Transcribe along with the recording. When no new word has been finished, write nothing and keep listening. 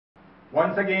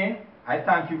Once again, I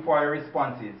thank you for your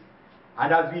responses.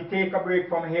 And as we take a break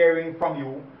from hearing from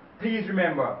you, please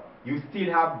remember, you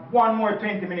still have one more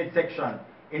 20-minute section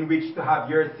in which to have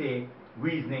your say,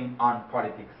 reasoning on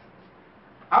politics.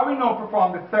 I will now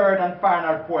perform the third and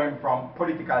final poem from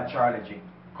Political Trilogy,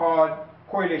 called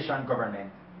Coalition Government.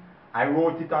 I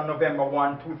wrote it on November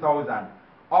 1, 2000,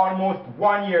 almost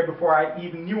 1 year before I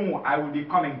even knew I would be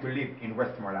coming to live in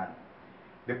Westmoreland.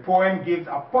 The poem gives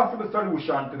a possible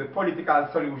solution to the political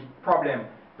problem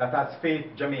that has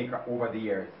faced Jamaica over the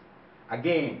years.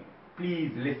 Again,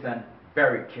 please listen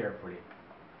very carefully.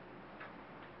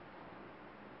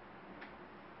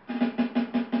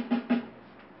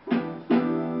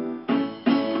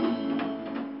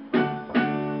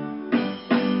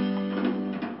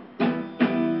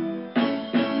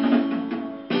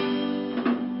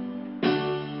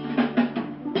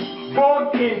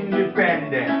 Vote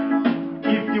independent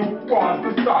if you want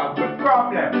to solve the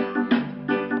problem.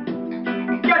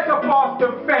 Get up off the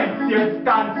fence, your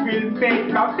stance will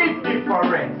make a big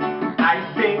difference.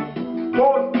 I say,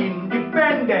 vote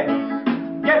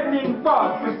independent. Get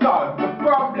involved to solve the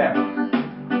problem.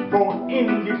 Vote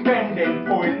independent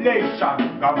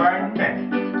coalition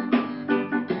government.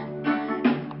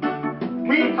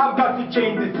 We have got to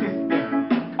change the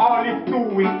system. All it's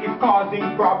doing is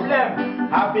causing problems.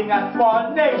 Having a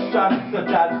small nation such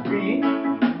as we,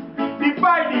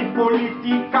 divided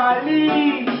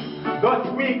politically, thus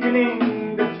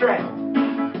weakening the strength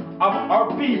of our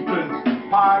people's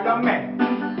parliament,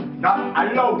 not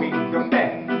allowing the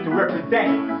best to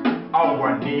represent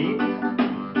our needs.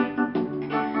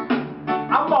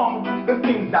 Among the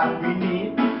things that we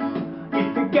need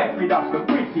is to get rid of the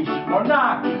British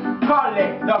monarchy,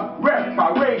 collect the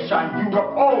reparation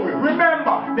Europe owes.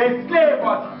 Remember, they slave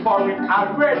us for it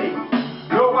already.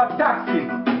 Lower taxes,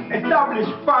 establish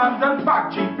farms and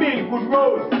factories, build good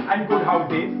roads and good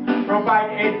houses,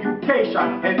 provide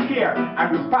education, healthcare,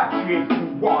 and repatriate who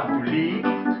want to leave.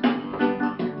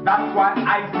 That's why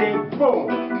I say vote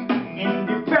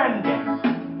independent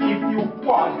if you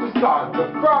want to solve the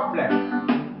problem.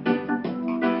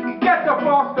 Get up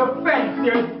off the fence,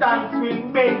 your stance will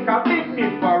make a big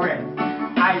difference.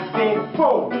 I say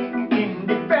vote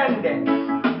independent.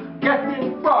 Get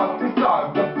involved to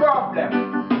solve the problem.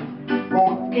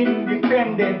 Vote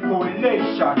independent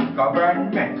coalition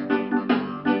government.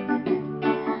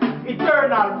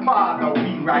 Eternal Father,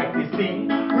 we rightly sing,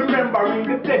 remembering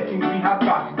the blessings we have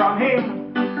got from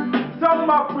Him, some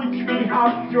of which we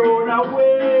have thrown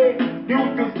away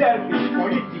due to selfish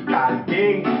political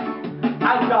gain.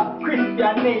 As a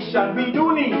Christian nation, we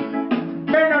do need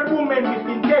men and women with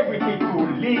integrity to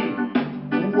lead,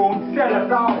 who won't sell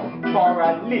us out for a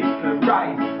little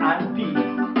rice and peace.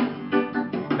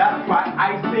 That's why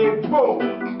I say vote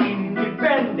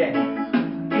independent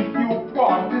if you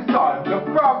want to solve the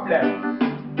problem.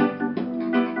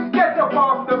 Get up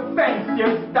off the fence,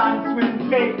 your stance will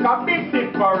make a big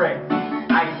difference.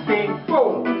 I say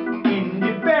vote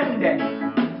independent.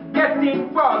 Get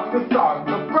involved to solve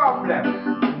the problem.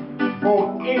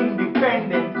 Vote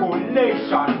independent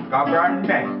coalition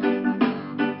government.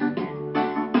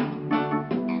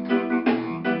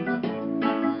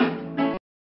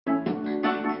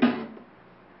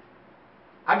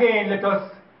 Again, let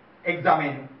us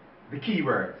examine the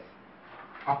keywords.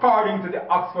 According to the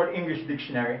Oxford English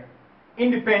Dictionary,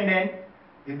 independent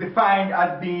is defined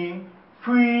as being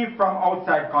free from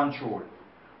outside control,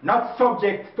 not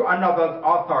subject to another's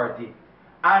authority,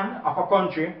 and of a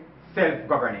country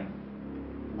self-governing.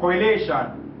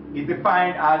 Coalition is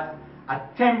defined as a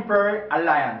temporary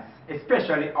alliance,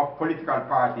 especially of political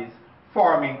parties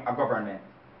forming a government.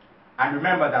 And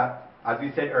remember that, as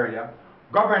we said earlier,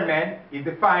 government is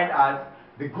defined as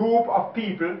the group of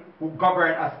people who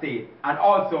govern a state, and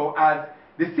also as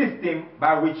the system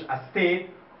by which a state,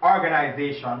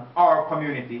 organization, or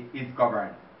community is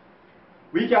governed.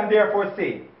 We can therefore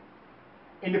say,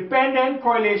 independent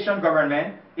coalition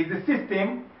government is a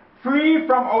system free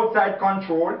from outside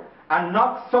control and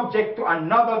not subject to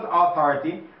another's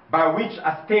authority, by which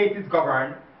a state is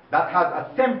governed, that has a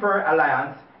temporary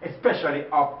alliance, especially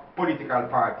of political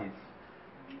parties.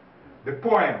 The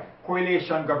poem,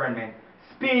 Coalition Government,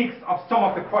 speaks of some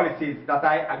of the policies that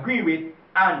I agree with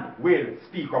and will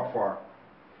speak up for.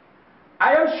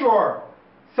 I am sure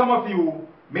some of you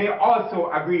may also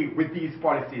agree with these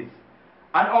policies,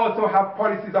 and also have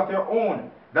policies of your own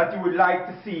that you would like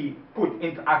to see put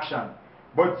into action,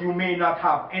 but you may not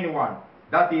have anyone,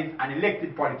 that is an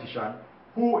elected politician,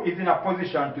 who is in a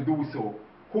position to do so,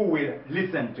 who will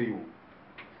listen to you.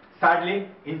 Sadly,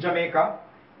 in Jamaica,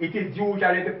 it is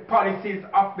usually the policies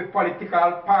of the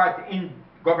political party in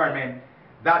government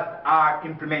that are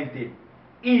implemented,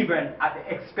 even at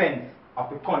the expense of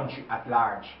the country at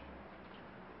large.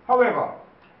 However,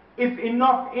 if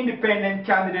enough independent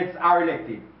candidates are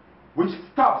elected, which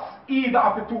stops either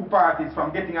of the two parties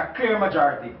from getting a clear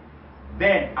majority,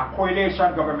 then a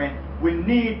coalition government will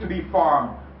need to be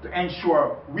formed to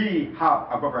ensure we have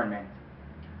a government.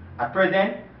 At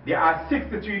present, there are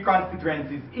 63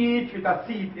 constituencies, each with a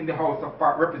seat in the House of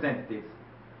Representatives.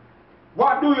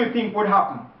 What do you think would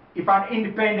happen if an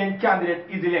independent candidate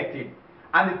is elected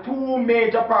and the two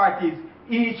major parties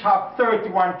each have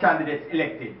 31 candidates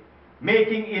elected,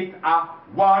 making it a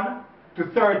 1 to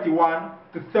 31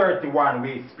 to 31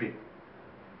 way split?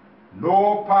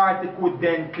 No party could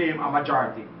then claim a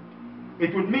majority.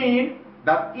 It would mean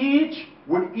that each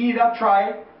would either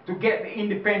try to get the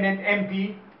independent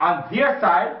MP on their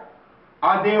side,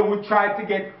 or they would try to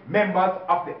get members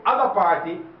of the other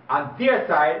party on their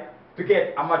side to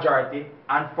get a majority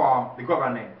and form the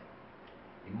government.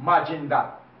 Imagine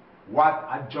that. What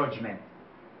a judgment.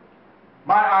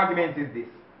 My argument is this: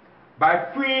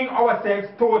 by freeing ourselves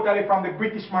totally from the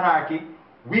British monarchy,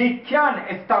 we can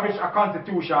establish a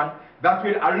constitution that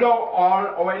will allow all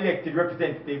our elected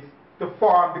representatives to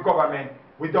form the government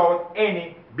without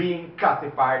any being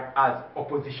classified as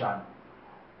opposition.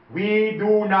 We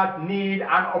do not need an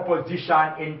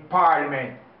opposition in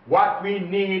Parliament. What we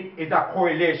need is a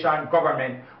coalition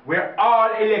government where all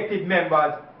elected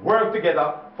members work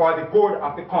together for the good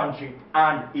of the country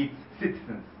and its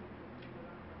citizens.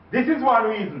 This is one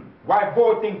reason why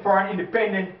voting for an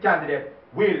independent candidate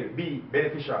will be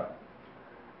beneficial.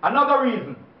 Another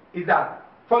reason is that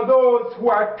for those who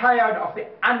are tired of the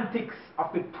antics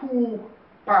of the two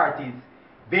parties,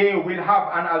 they will have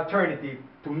an alternative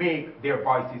to make their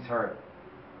voices heard.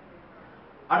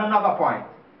 And another point,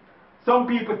 some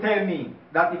people tell me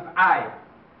that if I,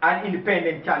 an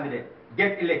independent candidate,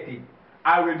 get elected,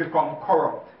 I will become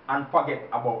corrupt and forget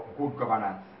about good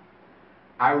governance.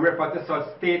 I refer to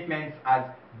such statements as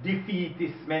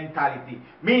defeatist mentality,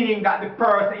 meaning that the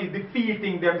person is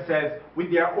defeating themselves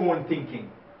with their own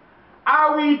thinking.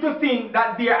 Are we to think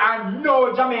that there are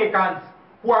no Jamaicans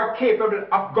who are capable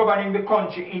of governing the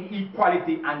country in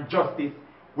equality and justice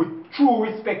with true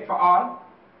respect for all?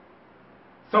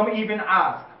 Some even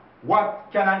ask, what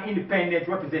can an independent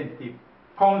representative,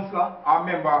 councillor or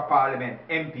member of parliament,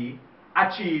 MP,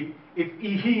 achieve if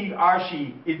he or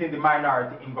she is in the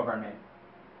minority in government?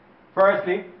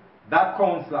 Firstly, that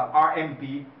councillor or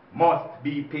MP must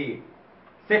be paid.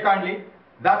 Secondly,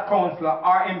 that councillor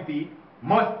or MP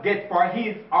must get for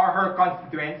his or her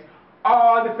constituents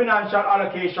all the financial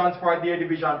allocations for their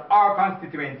division or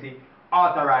constituency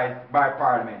authorized by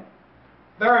Parliament.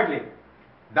 Thirdly,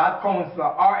 that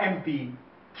councillor or MP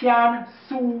can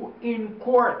sue in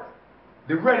court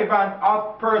the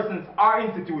relevant persons or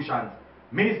institutions,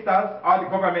 ministers or the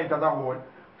government as a whole,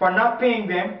 for not paying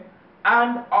them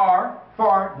and or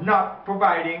for not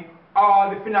providing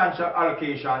all the financial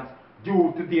allocations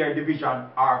due to their division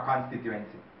or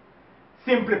constituency.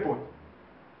 Simply put,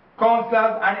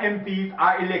 councillors and MPs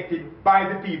are elected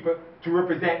by the people to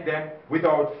represent them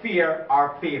without fear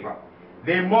or favour.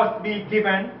 They must be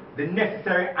given the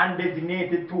necessary and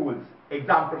designated tools,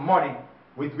 example money,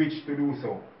 with which to do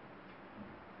so.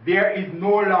 There is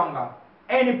no longer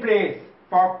any place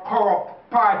for corrupt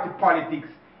party politics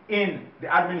in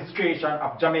the administration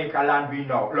of Jamaica land we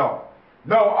know love,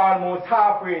 now almost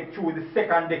halfway through the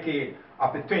second decade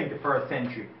of the 21st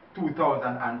century,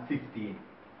 2015.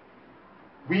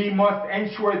 We must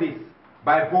ensure this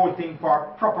by voting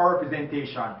for proper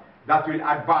representation that will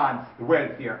advance the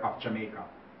welfare of Jamaica.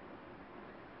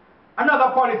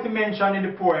 Another policy mentioned in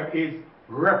the poem is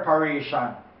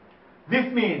reparation.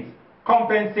 This means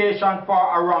compensation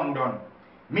for a wrong done,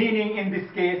 meaning in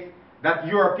this case that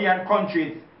European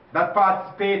countries that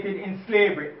participated in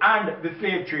slavery and the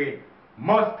slave trade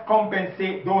must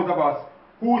compensate those of us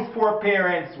whose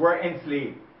foreparents were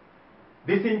enslaved.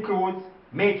 This includes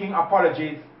making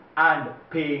apologies and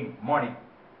paying money.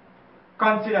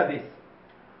 Consider this.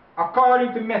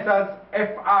 According to Messrs.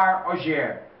 F.R.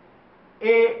 Auger,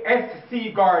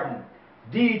 A.S.C. Gordon,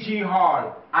 D.G.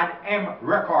 Hall, and M.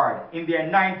 Record in their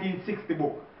 1960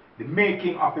 book, The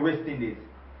Making of the West Indies,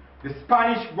 the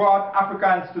Spanish brought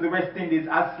Africans to the West Indies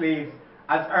as slaves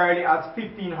as early as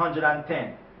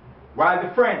 1510, while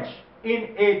the French in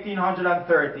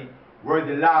 1830 were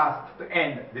the last to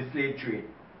end the slave trade.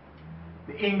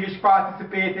 The English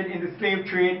participated in the slave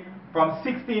trade from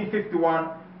 1651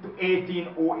 to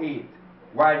 1808,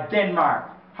 while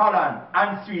Denmark, Holland,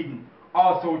 and Sweden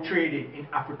also traded in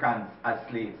Africans as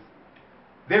slaves.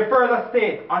 They further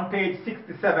state on page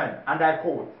 67, and I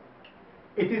quote,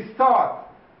 "It is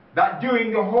thought that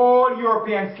during the whole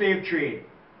European slave trade,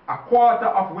 a quarter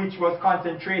of which was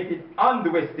concentrated on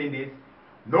the West Indies,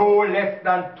 no less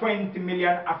than 20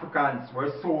 million Africans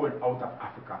were sold out of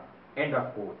Africa. End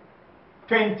of quote.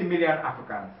 20 million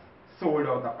Africans sold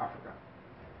out of Africa.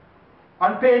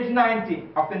 On page 90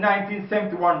 of the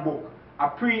 1971 book, A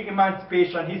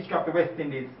Pre-Emancipation History of the West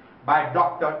Indies by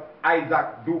Dr.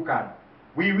 Isaac Duncan,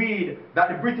 we read that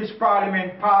the British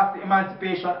Parliament passed the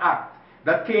Emancipation Act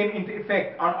that came into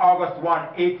effect on August 1,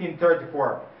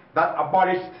 1834, that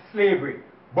abolished slavery,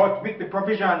 but with the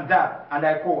provision that, and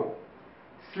I quote,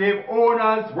 slave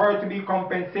owners were to be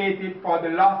compensated for the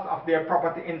loss of their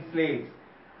property in slaves,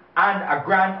 and a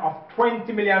grant of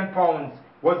 £20 million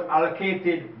was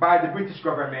allocated by the British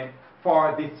government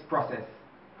for this process,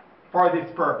 for this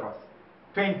purpose.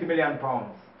 £20 million,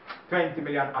 20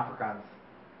 million Africans.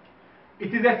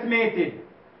 It is estimated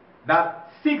that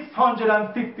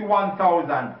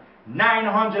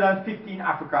 651,915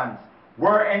 Africans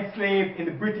were enslaved in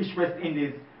the British West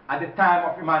Indies at the time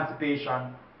of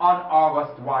emancipation on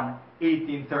August 1,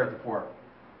 1834.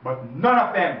 But none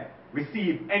of them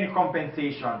received any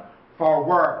compensation for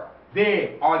work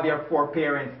they or their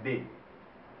foreparents did.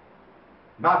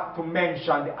 Not to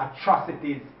mention the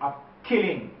atrocities of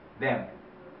killing them.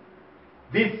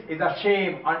 This is a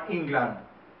shame on England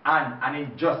and an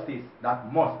injustice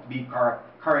that must be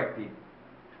corrected.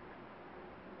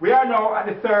 We are now at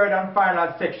the third and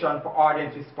final section for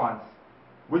audience response,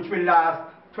 which will last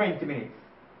 20 minutes.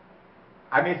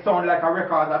 I may sound like a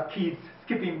record that keeps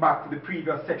skipping back to the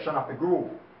previous section of the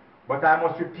group, but I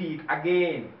must repeat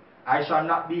again, I shall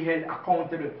not be held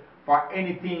accountable for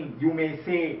anything you may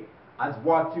say, as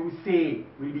what you say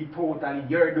will be totally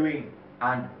your doing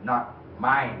and not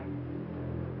mine.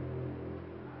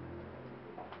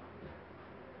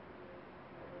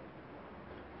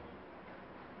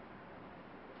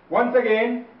 Once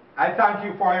again, I thank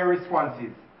you for your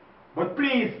responses, but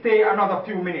please stay another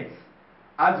few minutes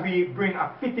as we bring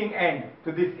a fitting end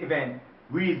to this event,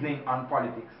 Reasoning on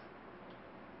Politics.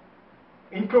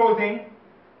 In closing,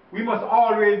 we must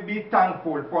always be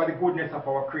thankful for the goodness of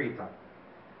our Creator.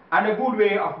 And a good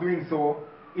way of doing so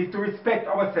is to respect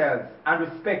ourselves and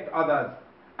respect others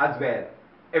as well,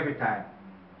 every time.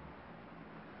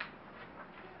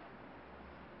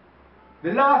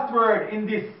 The last word in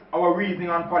this, our Reasoning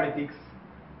on Politics,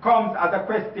 comes as a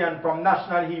question from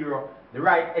national hero, the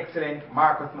Right Excellent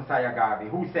Marcus Messiah Garvey,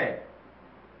 who said,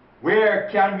 "Where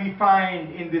can we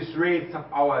find in this race of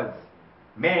ours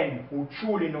men who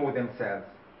truly know themselves?"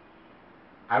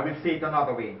 I will say it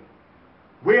another way.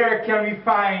 Where can we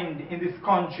find in this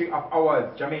country of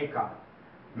ours, Jamaica,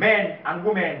 men and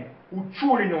women who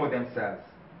truly know themselves?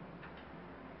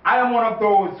 I am one of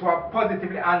those who have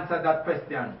positively answered that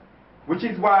question, which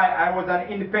is why I was an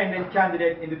independent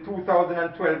candidate in the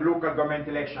 2012 local government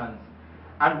elections,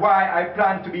 and why I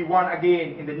plan to be one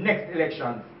again in the next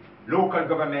elections, local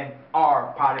government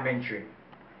or parliamentary.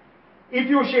 If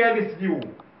you share this view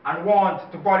and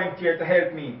want to volunteer to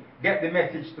help me get the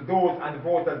message to those on the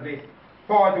voters list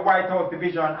for the Whitehouse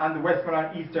Division and the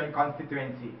Westmoreland Eastern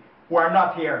Constituency who are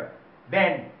not here,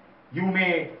 then you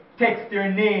may text your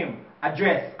name,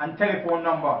 address and telephone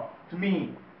number to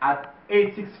me at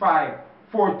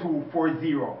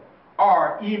 865-4240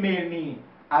 or email me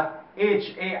at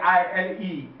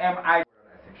HAILEMI.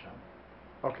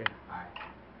 Okay.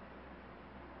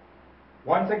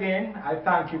 Once again, I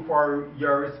thank you for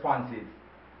your responses.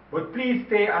 But please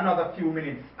stay another few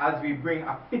minutes as we bring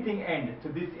a fitting end to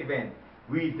this event,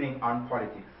 Reasoning on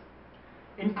Politics.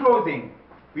 In closing,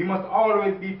 we must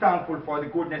always be thankful for the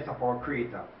goodness of our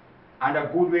Creator. And a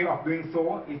good way of doing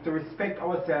so is to respect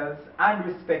ourselves and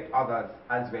respect others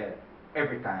as well,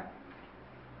 every time.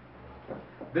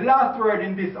 The last word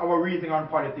in this, our Reasoning on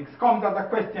Politics, comes as a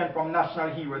question from national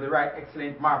hero, the Right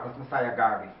Excellent Marcus Messiah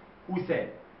Garvey, who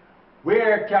said,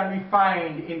 "Where can we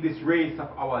find in this race of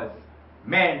ours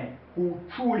men who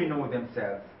truly know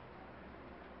themselves?"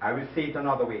 I will say it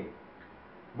another way.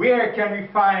 Where can we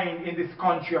find in this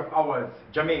country of ours,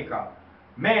 Jamaica,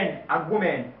 men and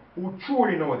women who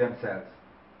truly know themselves?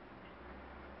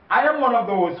 I am one of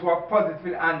those who have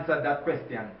positively answered that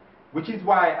question, which is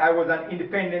why I was an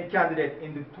independent candidate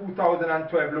in the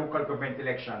 2012 local government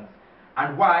elections,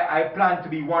 and why I plan to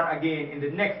be one again in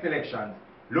the next elections,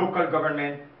 local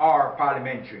government or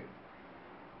parliamentary.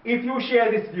 If you share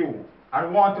this view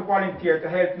and want to volunteer to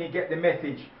help me get the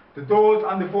message to those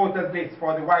on the voters list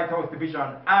for the Whitehouse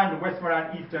Division and the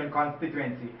Westmoreland Eastern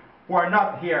Constituency who are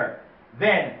not here,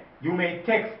 then you may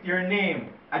text your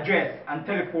name, address and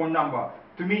telephone number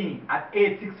to me at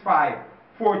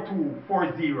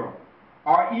 865-4240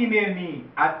 or email me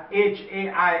at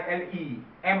HAILEMI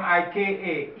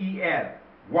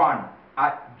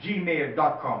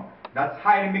HaileMika'el1@gmail.com. That's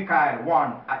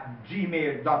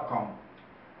HaileMika'el1@gmail.com.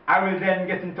 I will then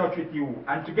get in touch with you,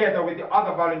 and together with the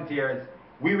other volunteers,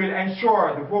 we will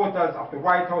ensure the voters of the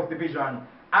Whitehouse Division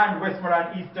and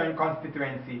Westmoreland Eastern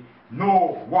Constituency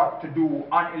know what to do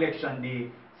on election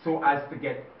day so as to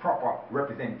get proper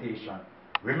representation.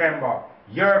 Remember,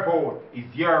 your vote is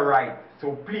your right,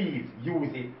 so please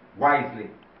use it wisely.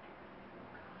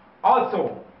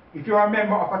 Also, if you are a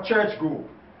member of a church group,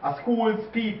 a school's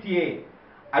PTA,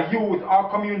 a youth or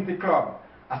community club,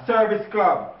 a service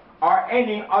club, or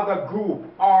any other group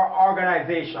or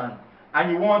organization,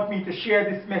 and you want me to share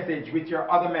this message with your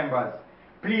other members,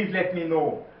 please let me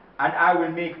know, and I will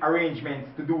make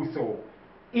arrangements to do so,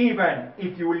 even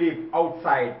if you live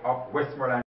outside of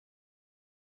Westmoreland.